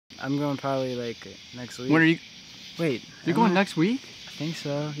I'm going probably like next week. When are you? Wait. You're going next week? I think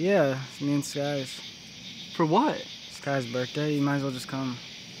so. Yeah, it's me and Sky's. For what? Sky's birthday. You might as well just come.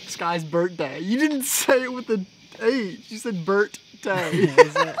 Sky's birthday. You didn't say it with the H. You said birthday.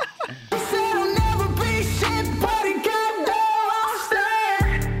 Is that?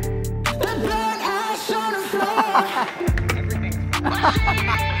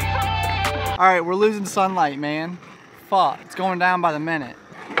 Alright, we're losing sunlight, man. Fuck, it's going down by the minute.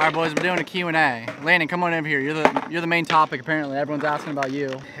 Alright boys, we're doing a Q&A. Landon, come on over here. You're the main topic apparently. Everyone's asking about you.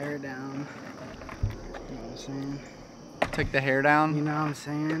 Hair down. You know what I'm saying? Take the hair down. You know what I'm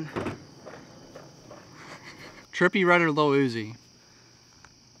saying? Trippy Red or Lil Uzi?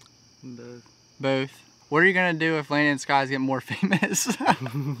 Both. Both. What are you gonna do if Landon and Skies get more famous? He's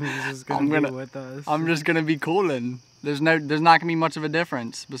just gonna be with us. I'm just gonna be coolin'. There's not gonna be much of a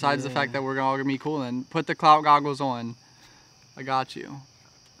difference besides the fact that we're all gonna be coolin'. Put the clout goggles on. I got you.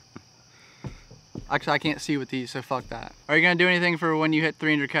 Actually, I can't see with these, so fuck that. Are you gonna do anything for when you hit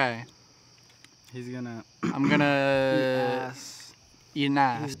 300K? He's gonna. I'm gonna eat an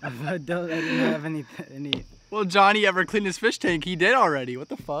ass. I didn't have any. Well, Johnny ever cleaned his fish tank? He did already. What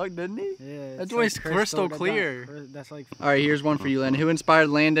the fuck, didn't he? Yeah. That's why it's crystal clear. That's like. All right, here's one for you, Landon. Who inspired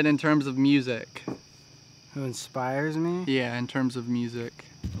Landon in terms of music? Who inspires me? Yeah, in terms of music.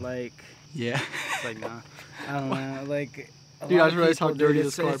 Like. Yeah. Like nah. I don't know. Like. Dude, I just realized how dirty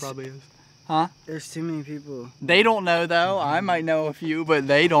this car probably is. Huh? There's too many people. They don't know though. I might know a few, but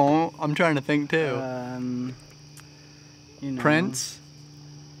they don't. I'm trying to think too. You know. Prince?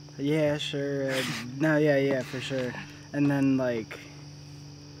 Yeah, sure. No, yeah, for sure. And then like,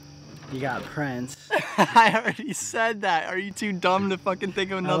 you got Prince. I already said that. Are you too dumb to fucking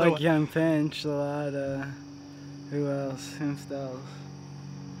think of another I like one? Young Pinch a lot. Who else? Who else?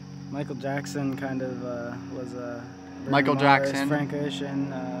 Michael Jackson kind of was a. Michael Jackson. Frank Ocean.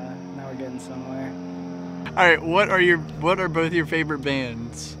 Now we're getting somewhere. All right, what are both your favorite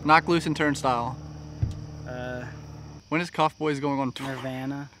bands? Knock Loose and Turnstile. When is CUFBOYS going on tour?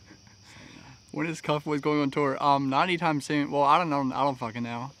 Nirvana. When is CUFBOYS going on tour? Not anytime soon. Well, I don't know. I don't fucking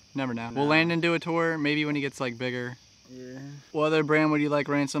know. Never know. No. Will Landon do a tour? Maybe when he gets like bigger. Yeah. What other brand would you like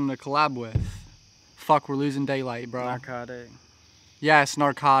Ransom to collab with? Fuck, we're losing daylight, bro. Narcotic. Yes,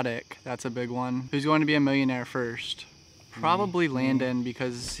 Narcotic. That's a big one. Who's going to be a millionaire first? Probably Landon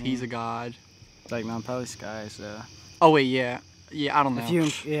because he's a god. Like, no, probably Skies though. Oh wait, yeah. Yeah, I don't know.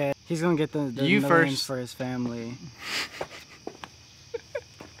 Yeah, he's gonna get the you millions first for his family.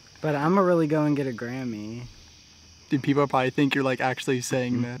 But I'm gonna really go and get a Grammy. Dude, people probably think you're like actually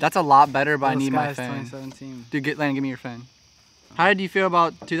saying that. That's a lot better, but I need my phone. 2017. Dude, Landon, give me your phone. How did you feel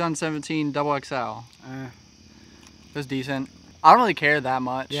about 2017 XXL? It was decent. I don't really care that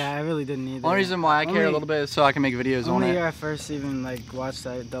much. Yeah, I really didn't either. Only reason why I care a little bit is so I can make videos on it. Only year I first even like watched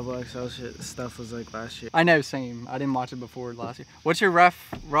that XXL shit stuff was like last year. I know, same. I didn't watch it before last year. What's your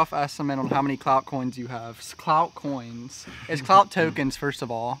rough estimate on how many clout coins you have? It's clout coins. It's clout tokens, first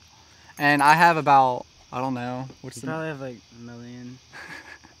of all. And I have about, I don't know. You probably have like a million.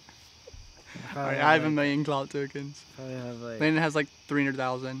 Alright, I have like, a million clout tokens. Probably have like. Landon has like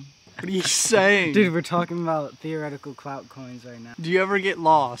 300,000. What are you saying? Dude, we're talking about theoretical clout coins right now. Do you ever get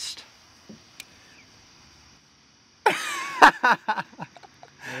lost? I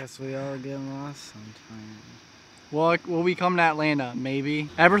guess we all get lost sometimes. Well, will we come to Atlanta? Maybe.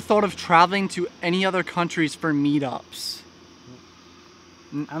 Ever thought of traveling to any other countries for meetups?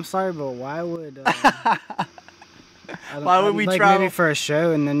 I'm sorry, but why would... why would we like, travel? Maybe for a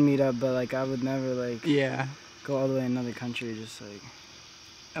show and then meet up, but like I would never like... Yeah. Go all the way to another country, just like...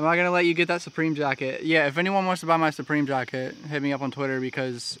 Am I gonna let you get that Supreme jacket? Yeah, if anyone wants to buy my Supreme jacket, hit me up on Twitter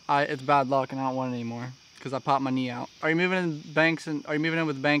because it's bad luck and I don't want it anymore because I popped my knee out. Are you moving in with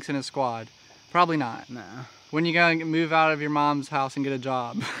Banks and his squad? Probably not. No. When you gonna move out of your mom's house and get a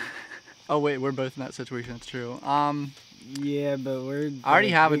job? Oh wait, we're both in that situation. That's true. Yeah, but we're. I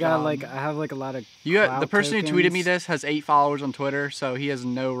already have a job. Like I have like a lot of. The person who tweeted me this has 8 followers on Twitter, so he has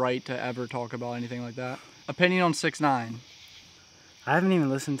no right to ever talk about anything like that. Opinion on 6ix9ine. I haven't even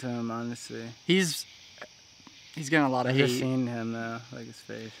listened to him, honestly. He's getting a lot of hate. I've just seen him though, like his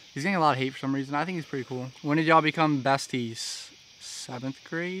face. He's getting a lot of hate for some reason. I think he's pretty cool. When did y'all become besties? 7th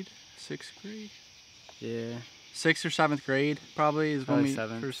grade? 6th grade? Yeah. 6th or 7th grade probably is when we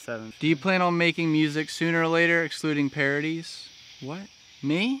first 7th. Do you plan on making music sooner or later, excluding parodies? What?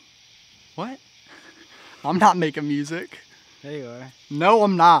 Me? What? I'm not making music. There you are. No,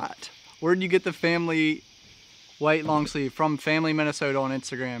 I'm not. Where'd you get the family white long sleeve? From Family Minnesota on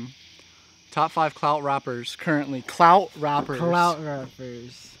Instagram. Top 5 clout rappers currently. Clout rappers. Clout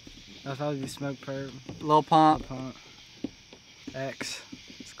rappers. That'll probably be Smoke Perp. Lil Pump. X.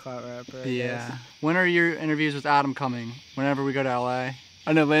 clout rapper. I Yeah. guess. When are your interviews with Adam coming? Whenever we go to LA?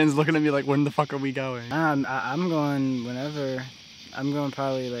 I know Landon's looking at me like, when the fuck are we going? I'm going whenever. I'm going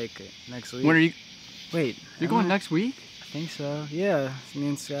probably like next week. When are you? Wait. You're going next week? I think so. Yeah. It's me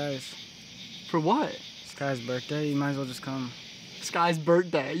and Sky's. For what? Sky's birthday. You might as well just come. Sky's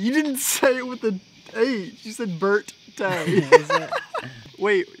birthday. You didn't say it with the H. You said birthday. Is that-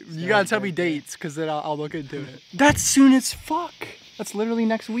 Wait, you gotta tell me birthday. dates, cause then I'll look into it. That's soon as fuck. That's literally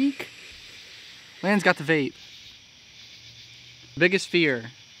next week. Landon's got the vape. Biggest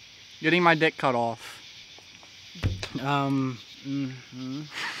fear? Getting my dick cut off. I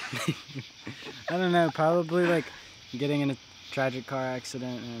don't know. Probably like getting in a tragic car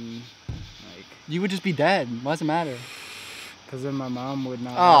accident and like. You would just be dead. Why does it matter? Cause then my mom would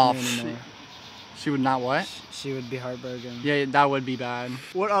not Oh, love me anymore. She would not what? She would be heartbroken. Yeah, that would be bad.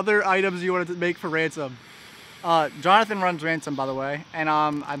 What other items do you want to make for ransom? Jonathan runs ransom, by the way, and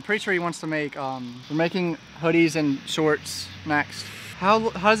I'm pretty sure he wants to make. We're making hoodies and shorts next. How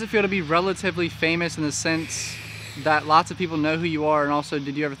does it feel to be relatively famous in the sense that lots of people know who you are, and also,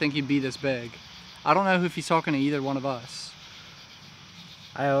 did you ever think you'd be this big? I don't know if he's talking to either one of us.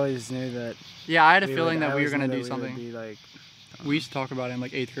 I always knew that. Yeah, I had a feeling that we were gonna do We something. would be like, We used to talk about it in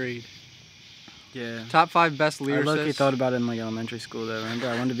like 8th grade. yeah. Top 5 best I lyricists. low-key thought about it in like elementary school though. Remember,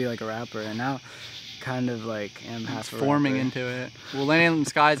 I wanted to be like a rapper, and now kind of like am half a forming rapper. into it. Will Landon and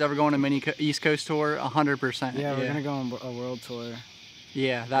Sky's ever go on a mini East Coast tour? 100%. Yeah, we're gonna go on a world tour.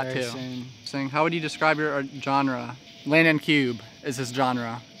 Yeah, that very too. soon. Sing. How would you describe your genre? Landon Cube is his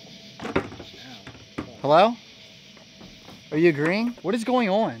genre. Hello? Are you agreeing? What is going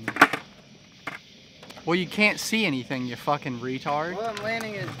on? Well, you can't see anything, you fucking retard. Well, I'm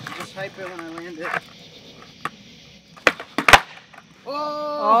landing it. Just hype it when I land it.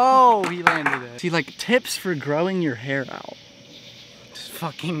 Oh, he landed it. See, like tips for growing your hair out. Just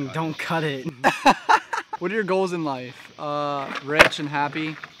fucking don't cut it. What are your goals in life? Rich and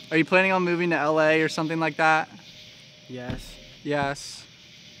happy. Are you planning on moving to LA or something like that? Yes. Yes.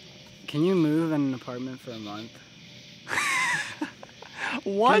 Can you move in an apartment for a month?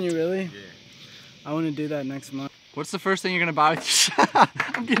 What? Can you really? Yeah. I want to do that next month. What's the first thing you're gonna buy with your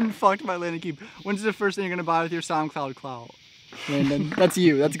I'm getting fucked by Landon Cube. When's the first thing you're gonna buy with your SoundCloud clout? Landon, that's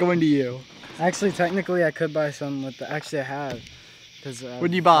you. That's going to you. Actually, technically, I could buy some with the. Actually, I have. Cause What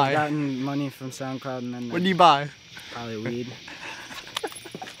do you buy? I've gotten money from SoundCloud and then. What do you buy? Probably weed.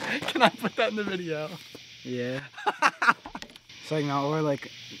 Can I put that in the video? Yeah. It's like no, or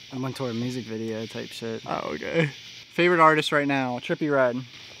like I went to a music video type shit. Oh, okay. Favorite artist right now? Trippie Redd.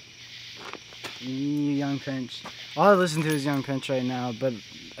 Young Pinch. All I listen to is Young Pinch right now, but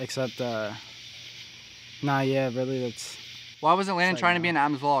except yeah, really that's. Why wasn't Landon trying to be in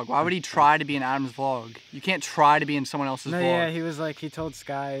Adam's vlog? Why would he try to be in Adam's vlog? You can't try to be in someone else's vlog. Yeah, he was like, he told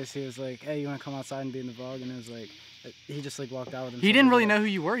Skies, he was like, hey, you want to come outside and be in the vlog? And it was like, he just like walked out with him. He didn't really know who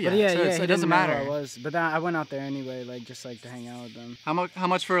you were yet, but yeah, so he it doesn't matter. Know who I was, but then I went out there anyway, like just like to hang out with them. How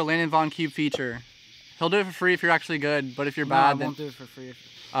much for a Landon Von Cube feature? He'll do it for free if you're actually good, but if you're No, bad, I then... won't do it for free.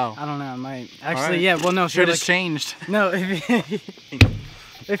 Oh. I don't know, I might. Actually, right. yeah, well, no, Should like, have changed. No,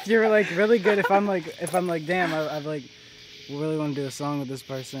 if you're like really good, if I'm like, damn, I've like really want to do a song with this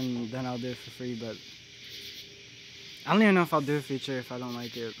person, then I'll do it for free. But I don't even know if I'll do a feature if I don't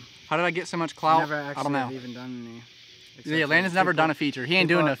like it. How did I get so much clout? Never actually I don't know. have even done any. Yeah, Landon's never done a feature. He ain't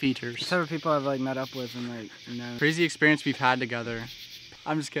doing no features. Except for people I've like met up with and like, you know. Crazy experience we've had together.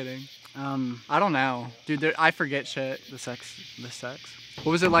 I'm just kidding. I don't know. Dude, I forget shit. The sex.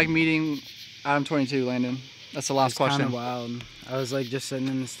 What was it like meeting Adam 22, Landon? That's the last question. Kind of wild. I was like just sitting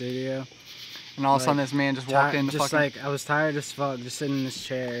in the studio. And all of a sudden this man just walked in. Just like, I was tired as fuck, just sitting in this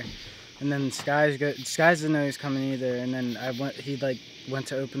chair. And then Skies didn't know he was coming either. And then he like went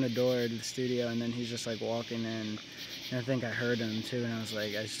to open the door to the studio, and then he's just like walking in. And I think I heard him too, and I was like,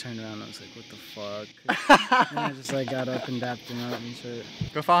 I just turned around and I was like, what the fuck? And I just like got up and dapped him up and shit.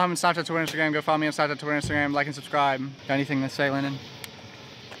 Go follow him on Snapchat, Twitter, Instagram. Go follow me on Snapchat, Twitter, Instagram. Like and subscribe. Got anything to say, Landon?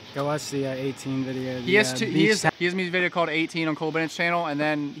 Go watch the 18 video. He has a music video called 18 on Cole Bennett's channel, and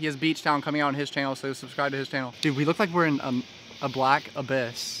then he has Beach Town coming out on his channel, so subscribe to his channel. Dude, we look like we're in a black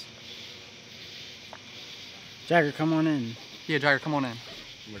abyss. Jagger, come on in. Yeah, Jagger, come on in.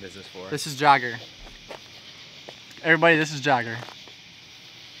 What is this for? This is Jagger. Everybody, this is Jagger.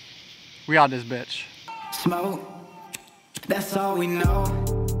 We out this bitch. Smoke, that's all we know.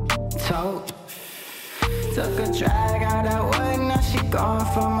 Tote, took a drag out that wood, now she gone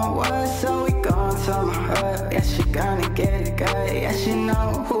from my wood, so we gone to my hood. Yeah, she gonna get it good, yeah, she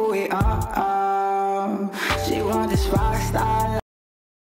know who we are. She want this rock star life.